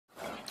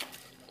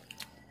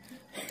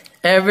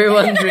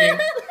Everyone drink.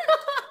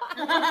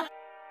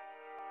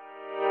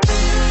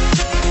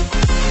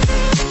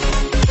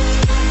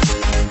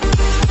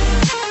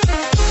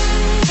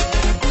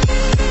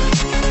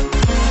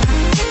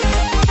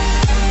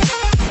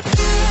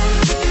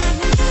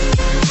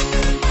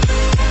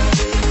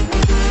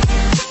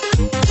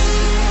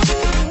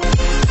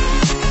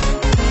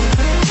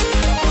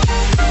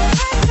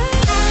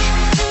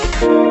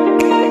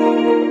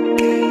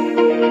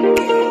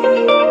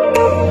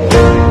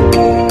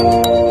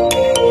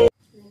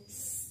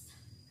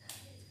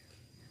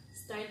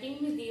 Starting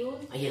with you.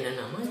 Ayan na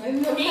naman.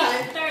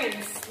 Take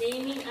turns.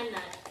 Naming a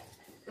nut.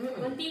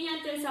 Continue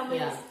until someone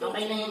is taken.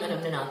 Okay na yun. Alam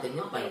na natin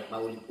yun. Kaya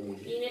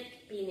paulit-ulit.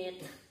 Peanut.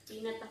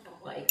 Peanut ako.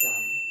 Ba, ikaw?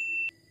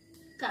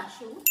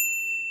 Cashew.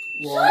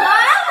 What?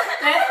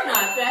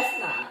 Press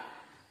na.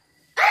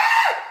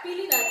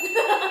 Pili nut.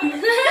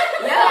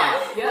 Yeah.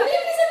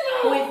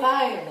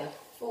 0.5.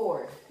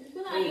 4. Hindi ko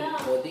na alam.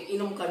 O, di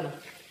inom ka na.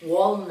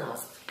 Walnut.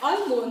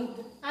 Almond.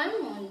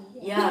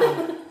 Yeah.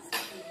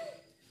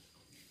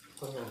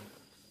 Ako na.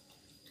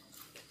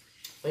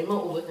 May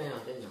mauubot na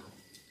natin na.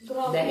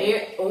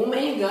 Oh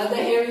my God, the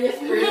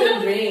hairiest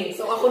person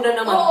drinks. So ako na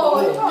naman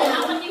to.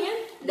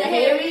 The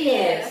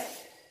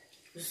hairiest.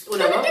 Gusto ko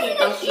naman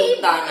kita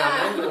shoota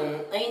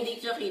naman. Ay, hindi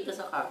siya kita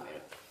sa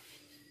camera.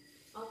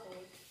 Okay.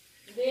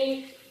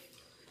 Drink.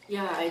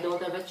 Yeah, I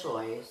don't have a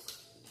choice.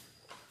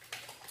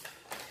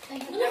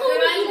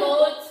 Everyone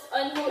votes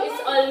on who is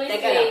always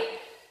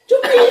late.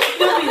 Stupid!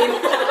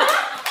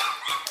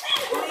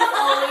 Who is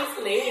always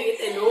late?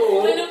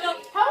 Hello?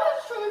 How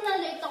sure na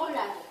late ako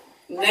lagi?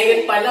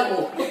 Ngayon pa lang,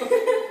 oh.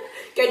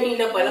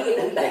 Kanina pa lang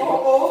inantay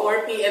mo.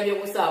 4 p.m.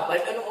 yung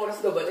usapan. Anong oras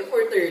na ba?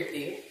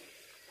 4:30?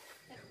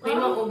 May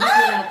maubos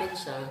na natin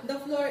siya. The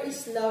floor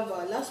is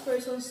lava. Last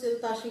person still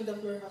touching the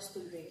floor has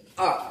to drink.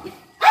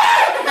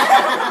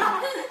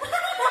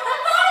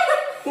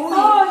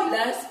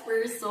 Last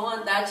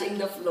person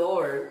touching the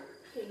floor.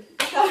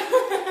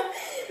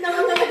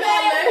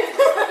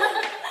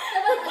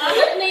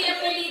 Bakit may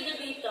apelido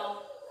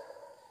dito?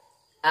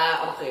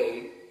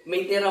 Okay.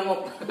 May tira mo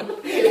pa.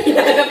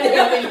 Hinahanap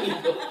niya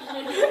apelido.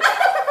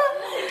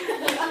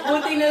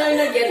 Buti na lang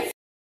na-get.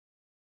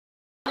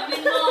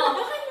 Sabihin mo.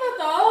 Bakit mo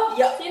to?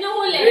 Yeah. Sino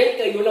huli? Great,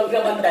 kayo lang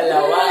naman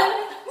dalawa.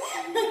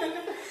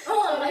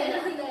 Oo,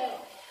 hindi.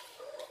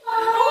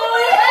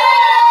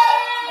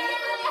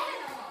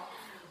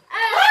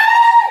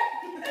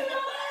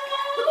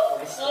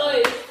 Oy.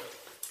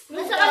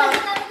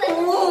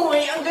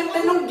 Uy, ang ganda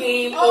ng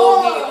game. Oh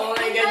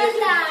my God.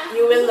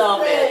 You will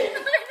love it.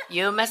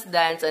 You must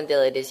dance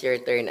until it is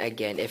your turn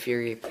again. If you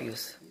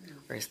refuse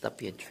or stop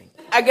your drink.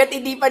 Agad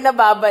hindi pa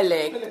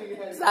nababalik.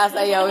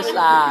 Sasayaw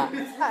siya.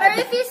 But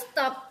if you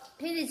stop,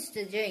 he needs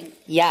to drink.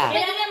 Yeah.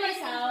 Kailangan may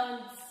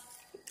sounds.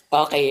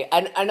 Okay.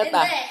 Ano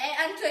ta? Hindi,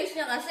 ang choice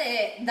niya kasi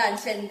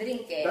dance and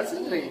drink eh. Dance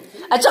and drink.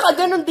 At saka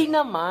ganun din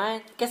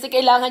naman. Kasi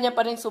kailangan niya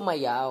pa rin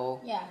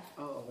sumayaw. Yeah.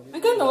 Ay,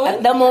 ganun?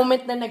 At the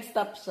moment na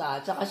nag-stop siya,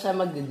 tsaka siya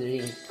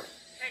mag-drink.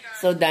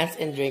 So, dance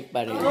and drink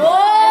pa rin.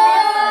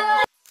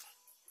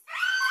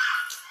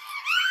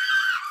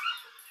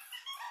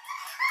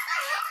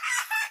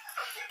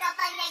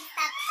 Kapag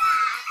nag-stop siya,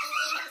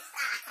 iinom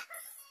siya.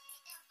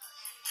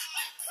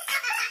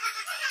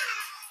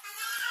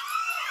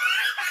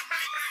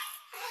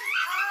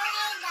 Oh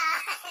my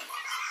God!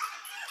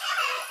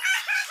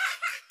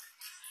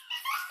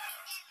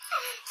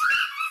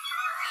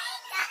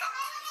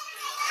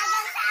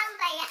 Hanggang saan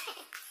ba yan?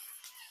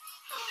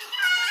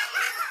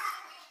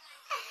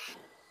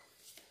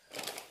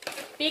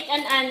 Pick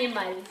an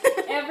animal.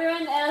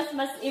 Everyone else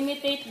must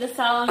imitate the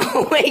sound.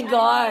 Oh my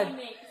God!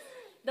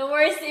 The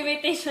worst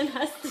imitation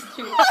has to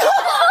choose.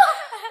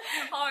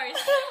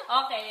 Horse.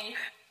 Okay.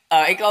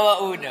 Ikaw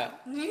ang una.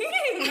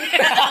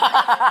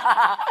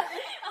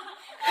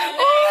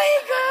 Oh my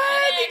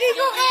God! Hindi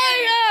ko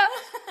kaya!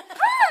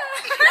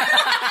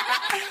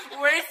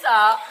 Worse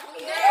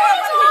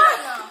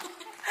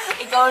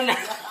Ikaw na.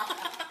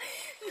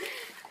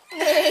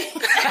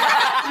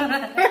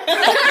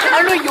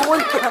 Ano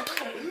yun?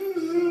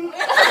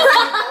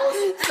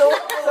 So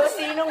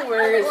sinong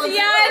worse?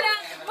 Yana!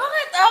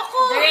 Bakit ako?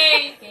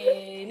 Drink.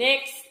 Okay,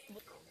 next.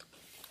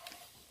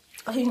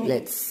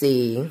 Let's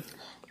see.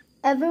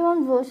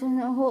 Everyone votes on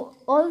who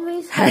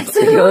always Has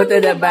to go to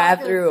the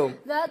bathroom.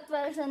 That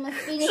person must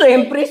finish.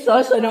 Siyempre,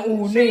 Sasha na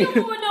una eh.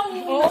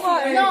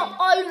 No,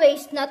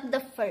 always, not the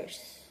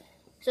first.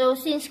 So,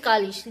 since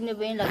college, sino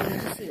ba yung lagi mo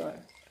sa CR?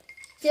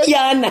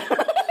 Yana.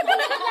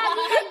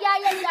 Lagi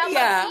nagyayan lang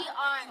Yeah. sa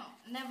CR.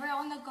 Never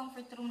ako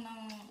nag-comfort room ng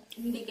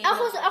hindi kayo.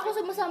 Ako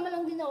sumasama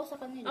lang din ako sa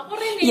kanila. Ako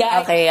rin eh. Yeah,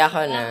 okay,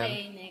 ako na.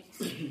 Okay,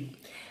 next.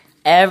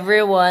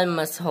 Everyone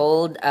must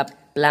hold a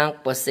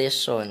plank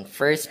position.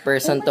 First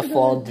person to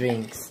fall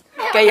drinks.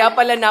 Kaya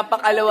pala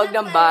napakaluwag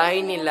ng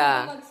bahay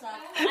nila.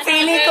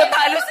 Feeling ko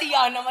talo si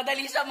Yana.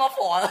 Madali siya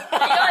ma-fall.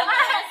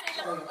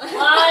 1,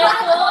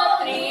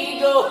 2,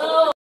 3, go!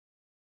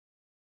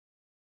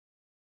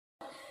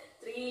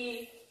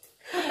 3.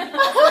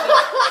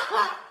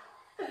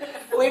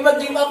 Uy,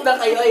 mag-give up na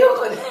kayo.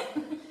 Ayoko na.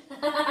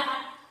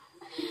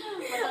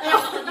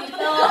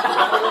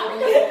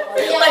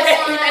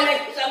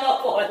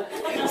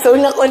 So,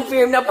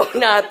 na-confirm na po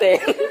natin.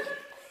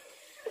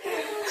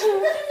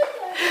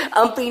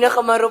 Ang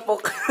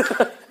pinakamarupok.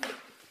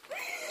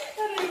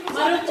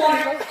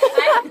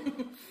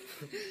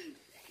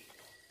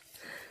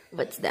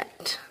 What's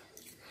that?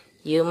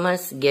 You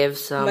must give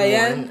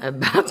someone a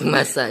back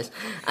massage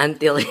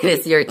until it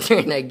is your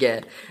turn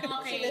again.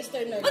 Okay.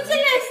 Ba't si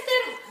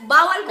Lester?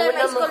 Bawal na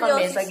may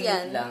scoliosis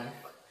yan.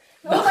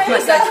 Back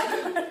massage.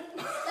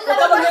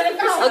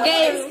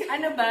 Okay.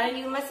 Ano ba?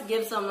 You must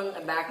give someone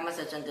a back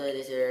massage until it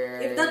is your...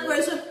 If that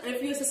person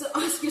refuses to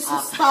ask you to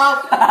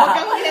stop, huwag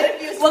kang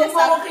mag-refuse Huwag niya po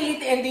sa... ako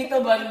kilitiin dito,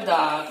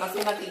 banda. Kasi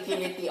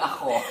nakikiliti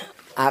ako.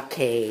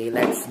 Okay,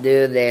 let's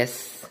do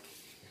this.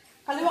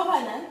 Kaliwa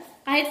kanan?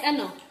 Kahit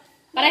ano.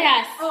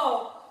 Parehas.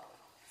 Oo.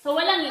 So,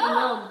 walang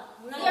iinom.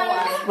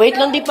 Wait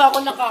lang, di pa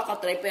ako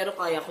nakakatry, pero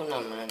kaya ko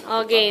naman.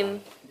 Oh, game.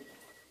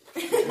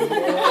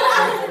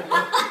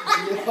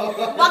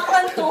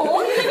 Baklan to?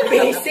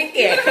 Basic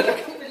eh.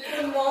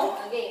 Mo?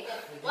 Okay.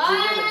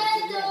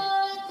 1, 2,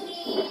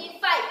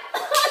 3,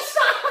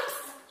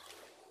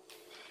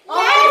 5. Oh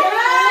my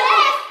God!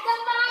 Yes!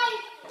 Kamay!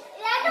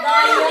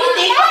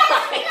 Hindi ko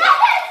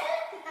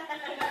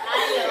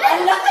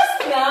Ang lakas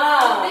na.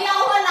 Hindi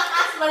ako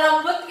malakas,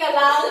 malambot ka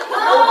lang.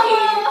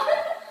 Okay.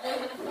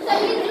 So,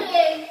 you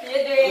drink. You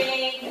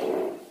drink.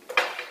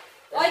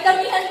 Oy,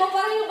 damihan mo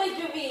parang yung kay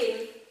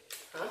Jubil.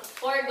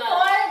 Forgot.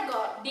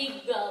 Forgot.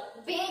 Big gulp.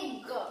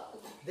 Big.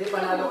 Hindi,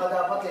 panalo ka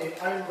dapat eh.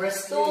 Arm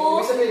wrestling.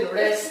 Ibig sabihin,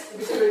 rest.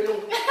 Ibig sabihin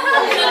yung...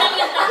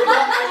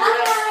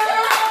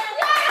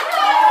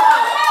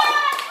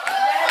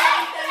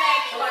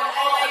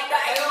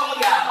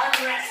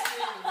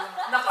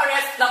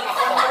 Naka-rest lang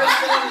ako.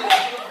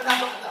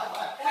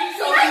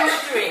 So, you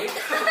drink.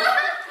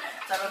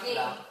 Sarap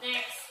lang.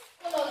 Next.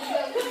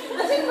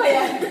 Asin ba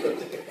yan?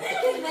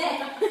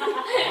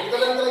 Ito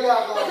lang talaga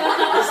ako.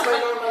 This is my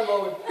normal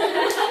mode.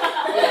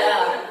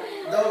 Yeah.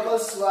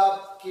 Double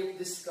swap, keep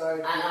this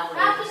card.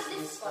 Practice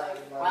this card.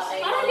 Okay.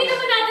 Parang hindi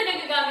naman natin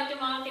nagagamit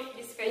yung mga tip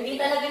discard. Hindi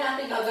talaga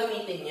natin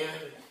gagamitin yan.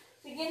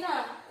 Sige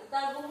na.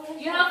 Itago mo.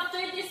 You have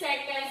 30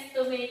 seconds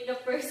to make the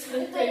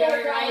person to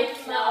your right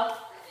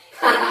laugh.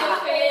 If you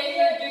fail,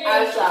 you drink.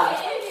 Asha.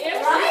 If you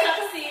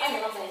succeed,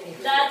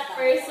 that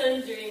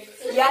person drinks.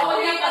 Yeah.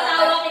 Kung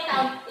napatawa kita,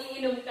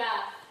 iinom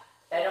ka.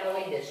 Pero kung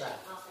hindi siya.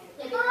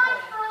 Okay.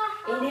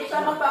 Hindi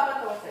siya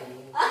magpapatawa sa'yo.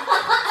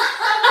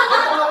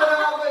 Ito nga pa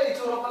lang ako eh.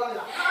 Itsura pa lang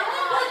yan.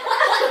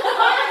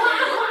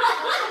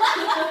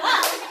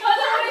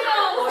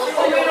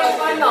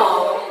 Ano?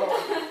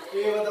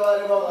 Hindi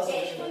matawarin mo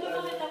kasi. 30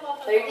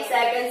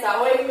 seconds ha.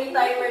 Uy, may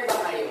timer ba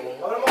kayo?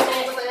 Wala mo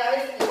kung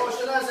matayain.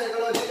 Emotional,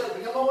 psychological.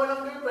 Bigyan mo ko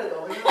ng girlfriend.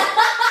 Okay na.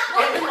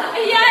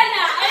 Ayan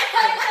na!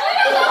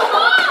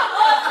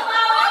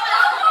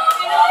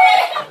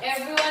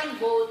 Everyone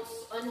votes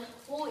on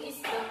who is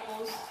the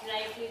most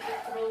likely to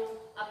throw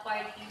a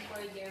party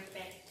for their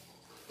pet.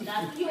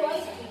 That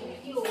person.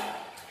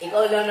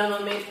 Ikaw lang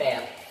naman may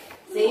pep.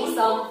 Say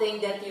something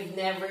that you've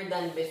never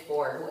done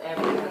before.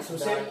 Whoever has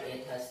done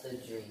it has to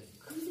drink.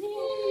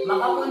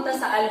 Makapunta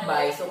sa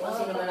albay. So, kung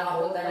sino man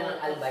nakapunta na ng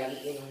albay,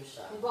 iinom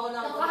siya. Hindi ako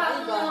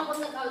Nakahapon nakapagod. lang ako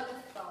nag-out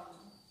of town.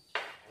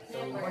 So,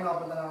 ako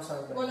nakapunta na ako sa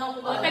Hindi ako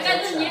nakapagod. O, taga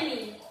dun yan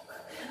eh.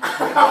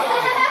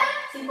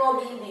 Si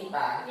Pogi hindi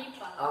pa. Hindi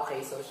pa.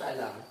 Okay, so siya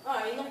lang.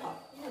 Ah, inom ka.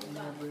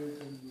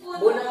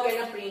 Bunot ka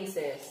na,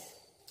 princess.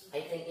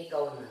 I think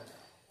ikaw na.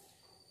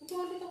 Ito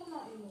ulit ako na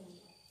inom.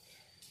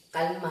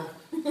 Kalma.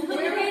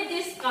 We read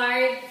this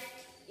card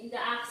in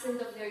the accent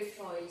of your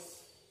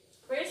choice.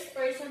 First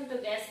person to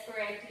guess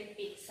correctly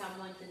pick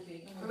someone to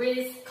drink. Read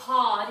this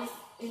card is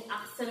in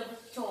accent of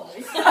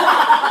choice.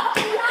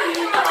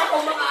 Hindi pa ako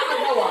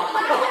makakagawa.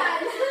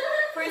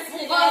 First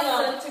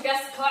person to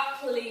guess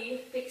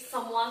correctly pick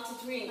someone to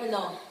drink.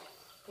 Ano?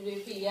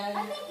 European.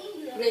 I think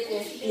English.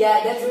 British. Yeah,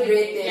 that's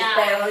British. Yeah.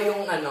 Pero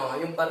yung ano,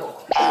 yung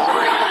barok.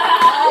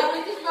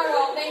 British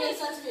Baroque.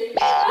 Renaissance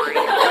period.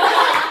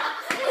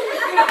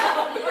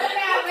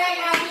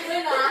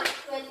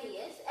 20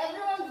 years.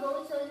 Everyone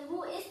votes on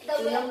who is the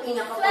Sino ang 20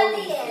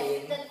 pinakapawisin?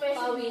 years. That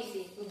person.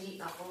 Pawisin. Hindi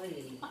ako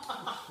eh.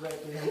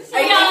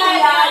 Ay,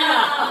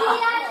 Yana!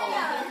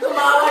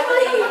 Tumawag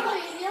eh.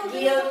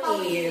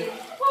 Guilty.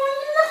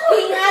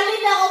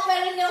 Hingalin ako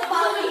pero hindi ako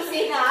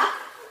pawisin ha.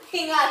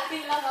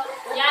 Hingalin lang ako.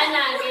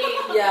 Yana,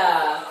 game.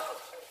 Yeah.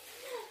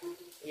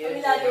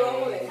 Aminado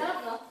ako eh. Sarap,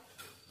 no?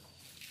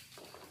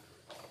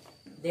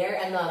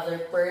 Dare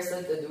another person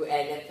to do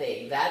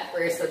anything. That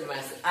person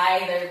must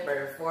either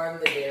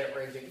perform the dare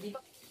or drink.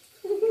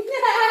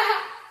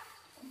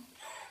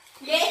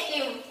 Yes,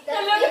 you. That's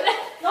Alam evil. na.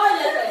 No,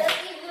 listen. That's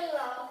evil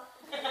laugh.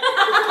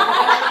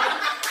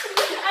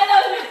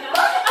 Alam mo na.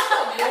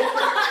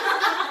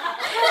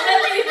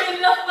 Nag-even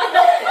lang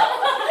pala.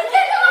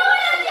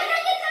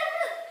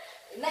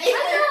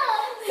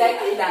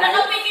 Sexy dance.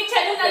 Nakapikit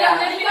siya nung alam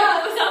na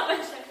pinag-uusapan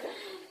siya.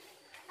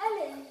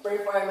 Alin?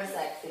 Perform a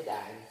sexy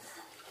dance.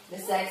 The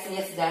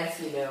sexiest dance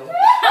you know.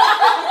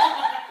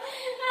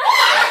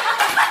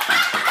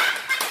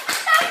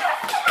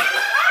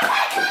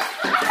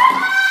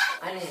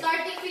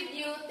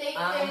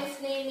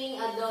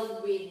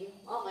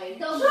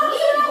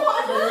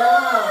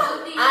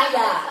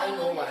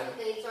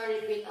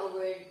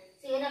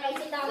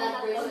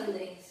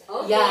 drinks.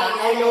 Yeah,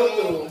 I know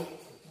too.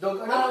 Dog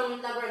ano?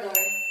 Labrador.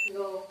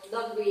 Go.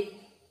 Dog breed.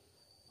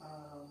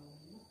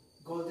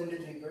 Golden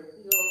Retriever.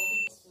 Go.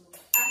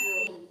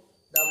 Go.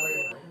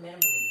 Doberman. Meron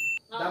mo yun?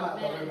 Tama,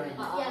 Doberman.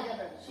 Yeah, the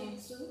bird.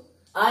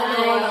 Ano,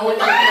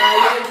 nauna na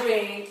yung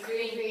drink.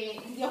 Green.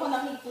 Hindi ako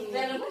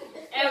nakikinig.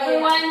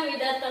 Everyone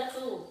with a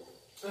tattoo.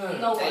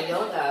 No. I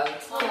don't have.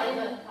 Oh, I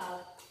don't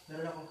have.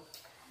 Meron ako.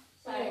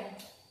 Sorry.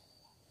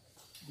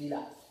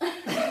 Dila.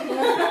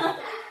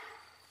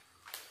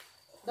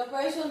 The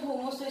person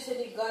who most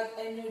recently got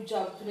a new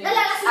job today.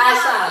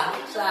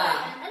 Siya.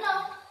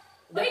 Ano?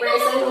 The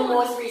person who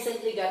most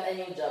recently got a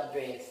new job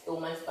drinks. 2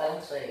 months pa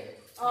lang siya eh.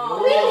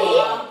 Oh, Really?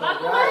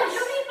 Bago ba?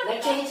 Lumipat ka.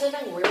 Nag-change siya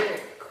ng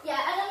work. Yeah,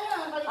 alam niyo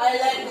lang. I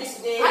like this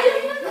game. Ay,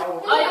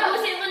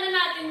 pusin mo na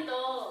natin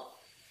to.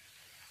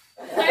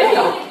 Starting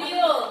with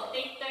you.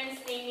 Take turns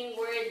naming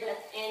word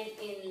that end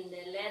in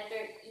the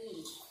letter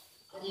E.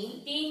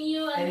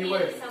 Continue Any until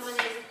word. someone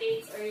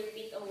hesitates or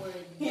repeat a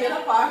word.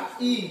 Hirap pa.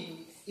 E.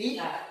 E?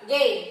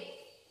 Game.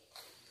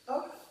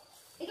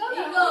 Ikaw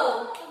na. Go.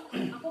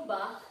 Ako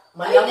ba?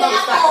 Malamang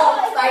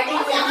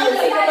starting with you.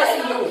 Sino ba si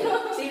you?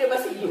 Sino ba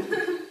si you?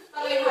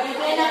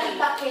 May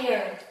nakita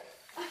here.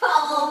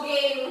 Ako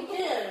game.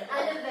 Here.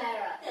 Aloe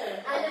vera.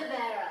 Aloe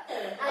vera.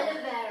 Aloe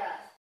vera.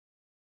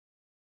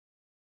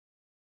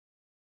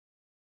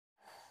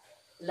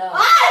 Love.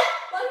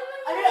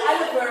 Ano yung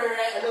aloe vera?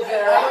 Aloe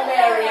vera. Aloe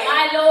vera.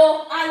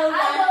 Alo. Aloe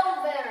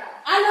vera.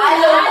 Aloe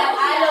vera.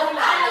 Aloe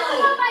lang.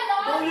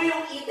 Dulo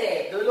yung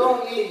ite.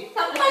 Dulong E.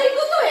 Sampali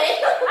ko to eh.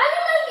 Ano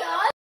lang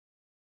yun?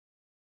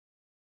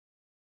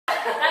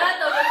 Tara,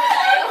 tulog na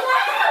tayo.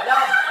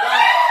 Love.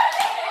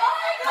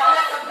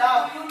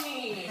 Love yun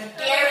eh.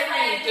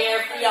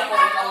 Carefree ako.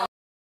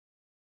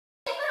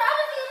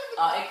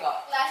 Ikaw.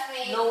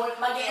 Classmate. No,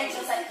 mag-i-end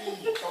siya sa E.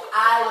 So,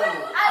 aloe.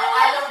 Ang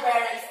aloe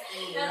vera is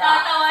E.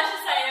 Natatawa siya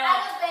sa'yo.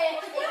 Aloe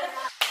vera.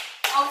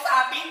 Ang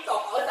sabi to.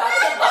 Ang sabi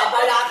to,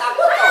 babalata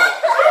ko to.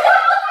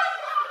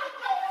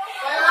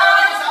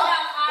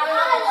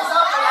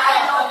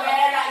 Aloe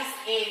vera is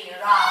A.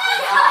 Ra.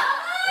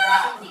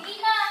 Sige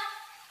na.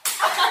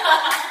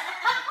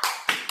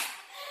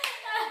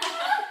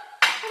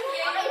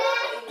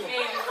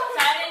 Okay.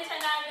 Challenge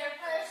another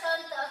Person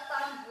to a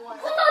tomboy.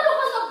 Talo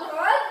ka sa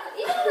bird?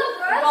 Ito na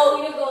bird? Go,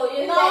 you go.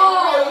 You No,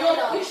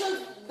 you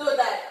should do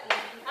that.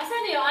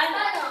 Asan yun?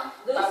 Ano?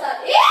 Do sa...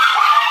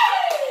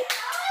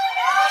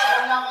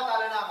 Talo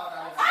na ako.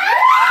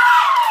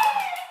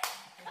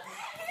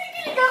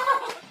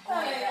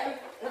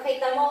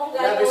 Nakita mo kung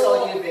Love is all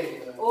gano'n. giving.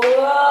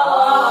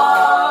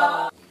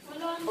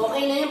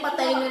 Okay na yung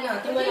patay na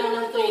natin. Wala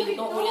nang trade.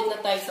 Ulit na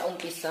tayo sa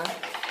umpisa.